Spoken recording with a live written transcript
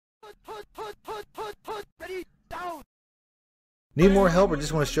Need more help or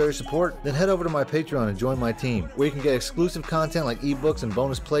just want to show your support? Then head over to my Patreon and join my team, where you can get exclusive content like ebooks and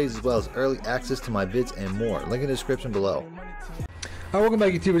bonus plays, as well as early access to my vids and more. Link in the description below. Alright, welcome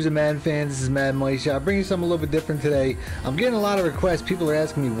back, YouTubers and Madden fans. This is Madden Money Shot. I'm bringing you something a little bit different today. I'm getting a lot of requests. People are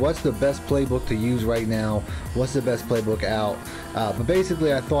asking me what's the best playbook to use right now, what's the best playbook out. But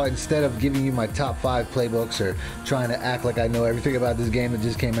basically I thought instead of giving you my top 5 playbooks or trying to act like I know everything about this game that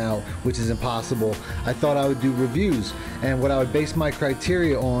just came out, which is impossible, I thought I would do reviews. And what I would base my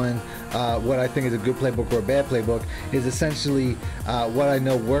criteria on, what I think is a good playbook or a bad playbook, is essentially what I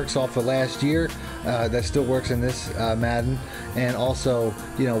know works off of last year, that still works in this Madden, and also,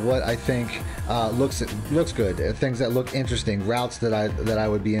 you know, what I think looks good, things that look interesting, routes that I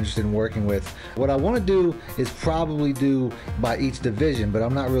would be interested in working with. What I want to do is probably do by each division, but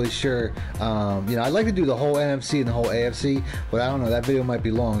I'm not really sure. You know, I'd like to do the whole NFC and the whole AFC, but I don't know, that video might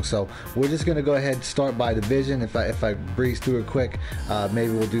be long, so we're just going to go ahead and start by division. If I breeze through it quick,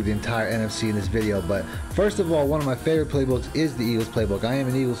 maybe we'll do the entire NFC in this video. But first of all, one of my favorite playbooks is the Eagles playbook. I am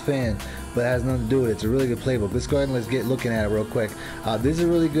an Eagles fan, but it has nothing to do with it. It's a really good playbook. Let's go ahead and let's get looking at it real quick. This is a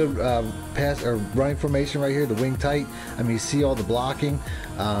really good pass or running formation right here, the wing tight. I mean, you see all the blocking.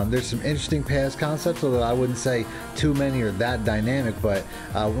 There's some interesting pass concepts, although I wouldn't say too many are that dynamic. But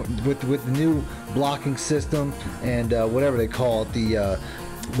with the new blocking system and whatever they call it,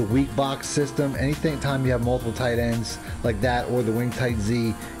 the weak box system, anytime you have multiple tight ends like that, or the wing tight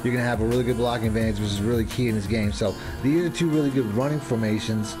Z, you're gonna have a really good blocking advantage, which is really key in this game. So these are two really good running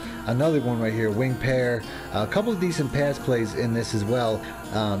formations. Another one right here, wing pair, a couple of decent pass plays in this as well.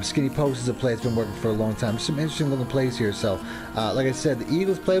 Skinny post is a play that's been working for a long time. Some interesting looking plays here. So like I said, the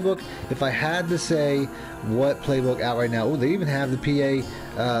Eagles playbook, if I had to say what playbook out right now, oh, they even have the PA,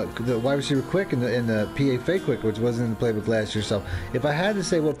 the wide receiver quick and the PA fake quick, which wasn't in the playbook last year. So if I had to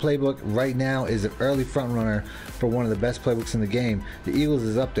say what playbook right now is an early front runner for one of the best playbooks in the game, the Eagles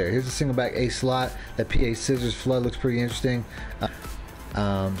is up there. Here's a single back A slot. That PA scissors flood looks pretty interesting.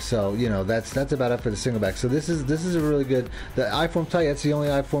 So you know, that's about it for the single back. So this is a really good, the I-form tight, that's the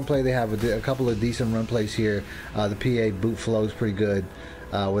only I-form play they have. A couple of decent run plays here. The PA boot flow is pretty good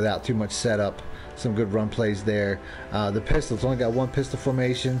without too much setup. Some good run plays there. The pistol, it's only got one pistol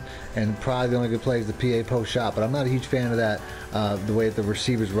formation, and probably the only good play is the PA post shot, but I'm not a huge fan of that, the way that the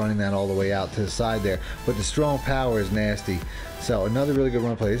receiver's running that all the way out to the side there. But the strong power is nasty. So another really good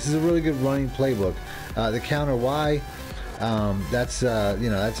run play. This is a really good running playbook. The counter Y, that's you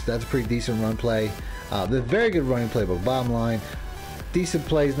know, that's a pretty decent run play. The very good running playbook. Bottom line, decent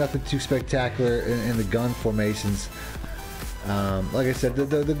plays, nothing too spectacular in the gun formations. Like I said,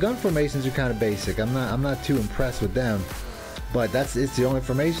 the gun formations are kind of basic. I'm not too impressed with them, but it's the only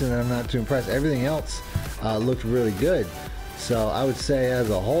formation that I'm not too impressed. Everything else looked really good. So I would say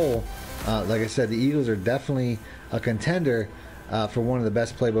as a whole, like I said, the Eagles are definitely a contender for one of the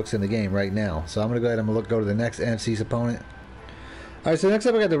best playbooks in the game right now. So I'm gonna go ahead and go to the next NFC's opponent. Alright, so next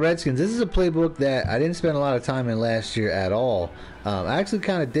up I got the Redskins. This is a playbook that I didn't spend a lot of time in last year at all. I actually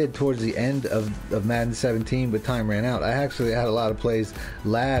kind of did towards the end of Madden 17, but time ran out. I actually had a lot of plays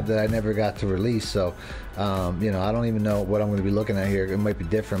lab that I never got to release, so you know, I don't even know what I'm going to be looking at here. It might be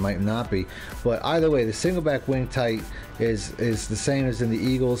different, might not be. But either way, the single back wing tight is the same as in the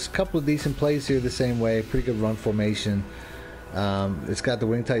Eagles. A couple of decent plays here the same way. Pretty good run formation. It's got the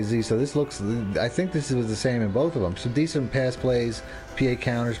wing tight Z, so this looks, I think this was the same in both of them. Some decent pass plays, PA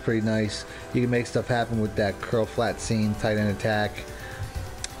counters pretty nice. You can make stuff happen with that curl flat seam, tight end attack.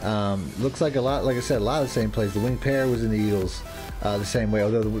 Looks like a lot, like I said, a lot of the same plays. The wing pair was in the Eagles the same way,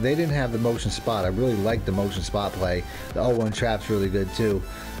 although they didn't have the motion spot. I really liked the motion spot play. The 0-1 trap's really good too.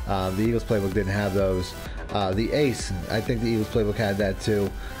 The Eagles playbook didn't have those. The ace, I think the Eagles playbook had that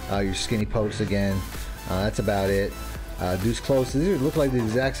too. Your skinny post again. That's about it. Deuce close. These look like the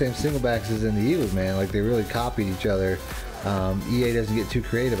exact same single backs as in the Eagles, man. Like they really copied each other. EA doesn't get too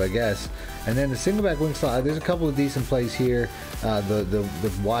creative, I guess. And then the single back wing slot. There's a couple of decent plays here.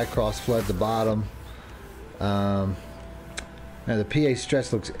 The Y cross flood at the bottom. Now the PA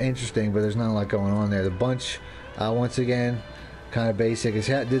stretch looks interesting, but there's not a lot going on there. The bunch, once again, kind of basic.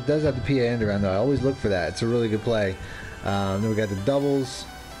 It does have the PA end around though. I always look for that. It's a really good play. Then we got the doubles.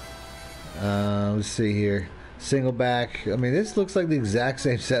 Let's see here. Single back. I mean, this looks like the exact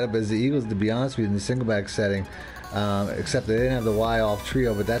same setup as the Eagles, to be honest with you, in the single back setting, except they didn't have the Y off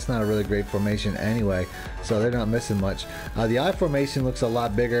trio, but that's not a really great formation anyway, so they're not missing much. The I formation looks a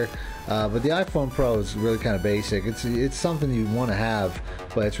lot bigger, but the I-form Pro is really kind of basic. It's something you want to have,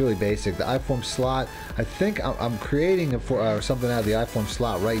 but it's really basic. The I-form slot, I think I'm creating something out of the I-form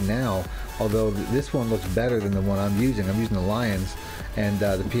slot right now, although this one looks better than the one I'm using. I'm using the Lions, and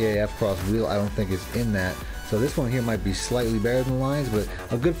the PAF cross wheel I don't think is in that. So this one here might be slightly better than the Lions, but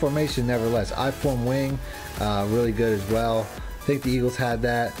a good formation nevertheless. I-form wing, really good as well. I think the Eagles had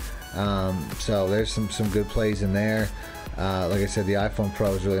that. So there's some good plays in there. Like I said, the I-form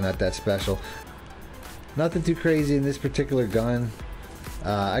Pro is really not that special. Nothing too crazy in this particular gun.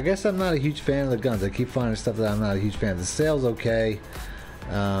 I guess I'm not a huge fan of the guns. I keep finding stuff that I'm not a huge fan of. The sail's okay.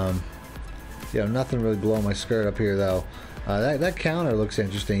 You know, nothing really blowing my skirt up here though. That counter looks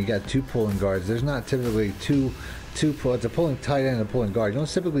interesting. You got two pulling guards. There's not typically two it's a pulling tight end and a pulling guard. You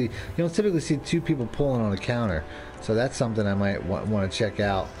don't typically see two people pulling on a counter. So that's something I might want to check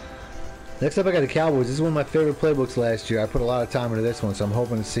out. Next up, I got the Cowboys. This is one of my favorite playbooks last year. I put a lot of time into this one, so I'm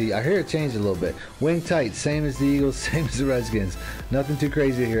hoping to see. I hear it changed a little bit. Wing tight, same as the Eagles, same as the Redskins. Nothing too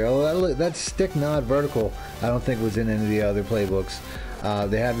crazy here. Oh, that stick nod vertical, I don't think was in any of the other playbooks.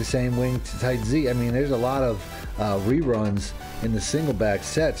 They have the same wing tight Z. I mean, there's a lot of reruns in the single back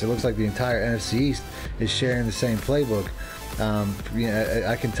sets. It looks like the entire NFC East is sharing the same playbook. You know,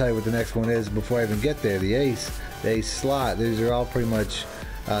 I can tell you what the next one is before I even get there. The ace slot. These are all pretty much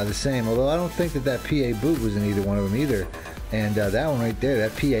the same, although I don't think that PA boot was in either one of them either. And that one right there,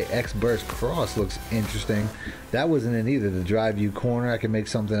 that PA X burst cross looks interesting. That wasn't in either. The drive view corner, I can make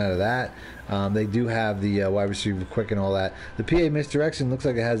something out of that. They do have the wide receiver quick and all that. The PA misdirection looks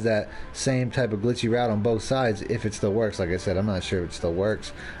like it has that same type of glitchy route on both sides, if it still works. Like I said, I'm not sure if it still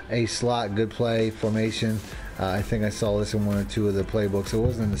works. A slot, good play, formation. I think I saw this in one or two of the playbooks. It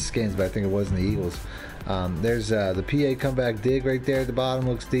wasn't in the Skins, but I think it was in the Eagles. There's the PA comeback dig right there at the bottom,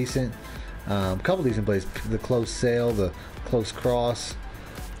 looks decent. A couple decent plays. The close sail, the close cross.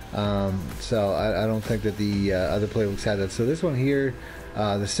 So I don't think that the other playbooks had that. So this one here,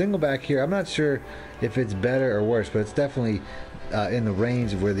 the single back here, I'm not sure if it's better or worse, but it's definitely in the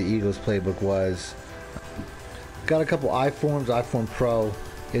range of where the Eagles playbook was. Got a couple I-forms. I-form Pro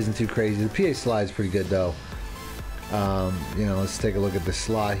isn't too crazy. The PA slide's pretty good though. You know, let's take a look at the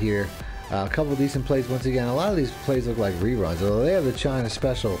slot here. A couple decent plays once again. A lot of these plays look like reruns, although they have the China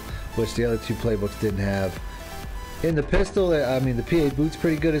special, which the other two playbooks didn't have. In the pistol, I mean, the PA boot's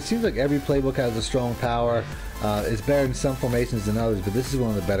pretty good. It seems like every playbook has a strong power. It's better in some formations than others, but this is one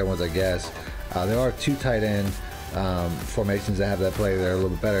of the better ones, I guess. There are two tight end formations that have that play that are a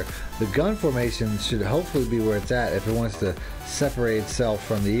little bit better. The gun formation should hopefully be where it's at if it wants to separate itself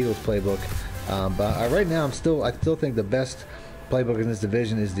from the Eagles playbook. But right now, I still think the best playbook in this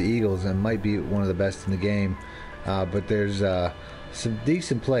division is the Eagles, and might be one of the best in the game. But there's some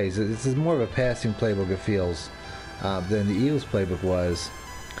decent plays. This is more of a passing playbook, it feels, than the Eagles playbook was.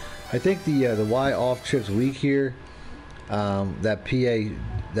 I think the Y off trips weak here. That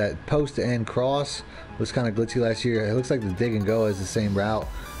post to end cross was kind of glitchy last year. It looks like the dig and go is the same route.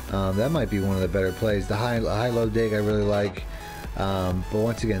 That might be one of the better plays. The high-low dig I really like. But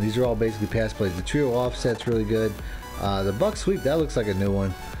once again, these are all basically pass plays. The trio offset's really good. The buck sweep, that looks like a new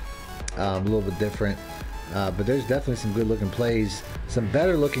one. A little bit different. But there's definitely some good looking plays. Some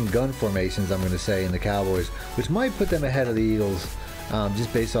better looking gun formations, I'm going to say, in the Cowboys, which might put them ahead of the Eagles,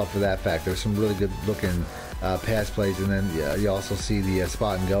 just based off of that fact. There's some really good looking pass plays, and then you also see the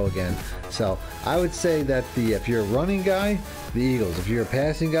spot and go again. So I would say that if you're a running guy, the Eagles. If you're a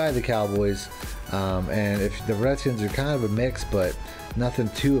passing guy, the Cowboys. And if the Redskins are kind of a mix, but nothing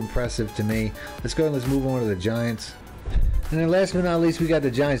too impressive to me. Let's go and let's move on to the Giants. And then last but not least, we got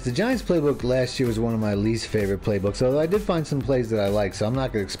the Giants. The Giants playbook last year was one of my least favorite playbooks, although I did find some plays that I like, so I'm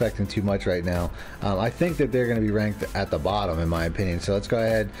not expecting too much right now. I think that they're going to be ranked at the bottom, in my opinion. So let's go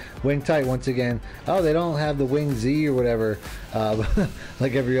ahead. Wing tight once again. Oh, they don't have the wing Z or whatever,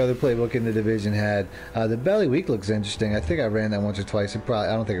 like every other playbook in the division had. The belly weak looks interesting. I think I ran that once or twice. I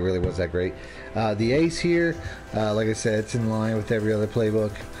don't think it really was that great. The ace here, like I said, it's in line with every other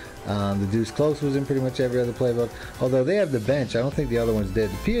playbook. The deuce close was in pretty much every other playbook, although they have the bench. I don't think the other ones did.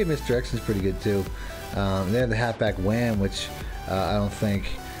 The PA misdirection is pretty good too. They have the halfback wham, which I don't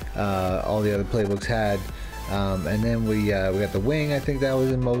think all the other playbooks had. And then we got the wing. I think that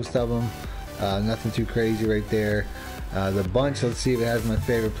was in most of them. Nothing too crazy right there. The bunch, let's see if it has my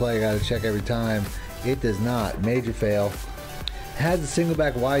favorite play. I gotta check every time. It does not. Major fail. It has the single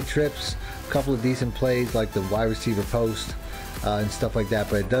back wide trips, a couple of decent plays like the wide receiver post. And stuff like that,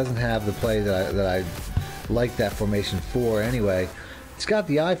 but it doesn't have the play that I like that formation for anyway. It's got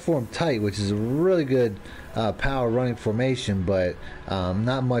the I form tight, which is a really good power running formation, but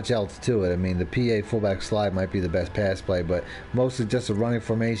not much else to it. I mean, the PA fullback slide might be the best pass play, but mostly just a running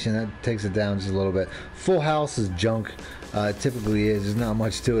formation. That takes it down just a little bit. Full house is junk. It typically is. There's not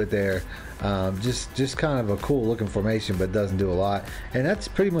much to it there. Just kind of a cool looking formation, but doesn't do a lot. And that's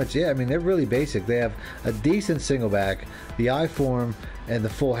pretty much it. I mean, they're really basic. They have a decent single back. The I form and the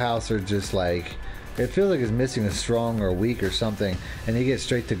full house are just like, it feels like it's missing a strong or a weak or something, and you get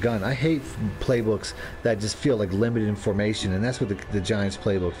straight to gun. I hate playbooks that just feel like limited information, and that's what the Giants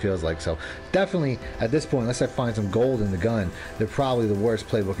playbook feels like. So definitely at this point, unless I find some gold in the gun, they're probably the worst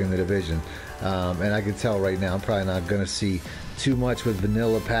playbook in the division. And I can tell right now I'm probably not going to see too much with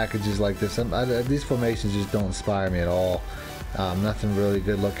vanilla packages like this. These formations just don't inspire me at all. Nothing really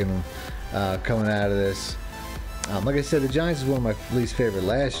good looking coming out of this. Like I said, the Giants is one of my least favorite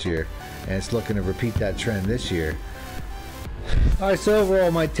last year, and it's looking to repeat that trend this year. Alright, so overall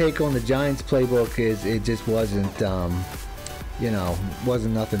my take on the Giants playbook is it just wasn't, you know,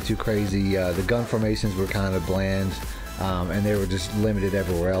 wasn't nothing too crazy. The gun formations were kind of bland, and they were just limited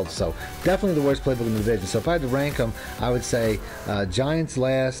everywhere else. So definitely the worst playbook in the division. So if I had to rank them, I would say Giants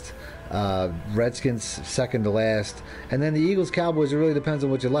last, Redskins second to last, and then the Eagles Cowboys. It really depends on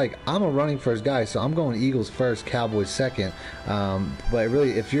what you like. I'm a running first guy, so I'm going Eagles first, Cowboys second. But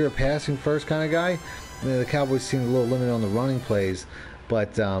really, if you're a passing first kind of guy, the Cowboys seem a little limited on the running plays,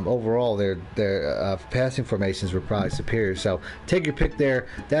 but overall their passing formations were probably superior. So take your pick there.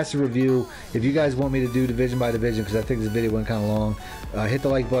 That's the review. If you guys want me to do division by division, because I think this video went kind of long, hit the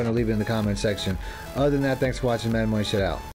like button or leave it in the comment section. Other than that, thanks for watching. Madden Money Shit out.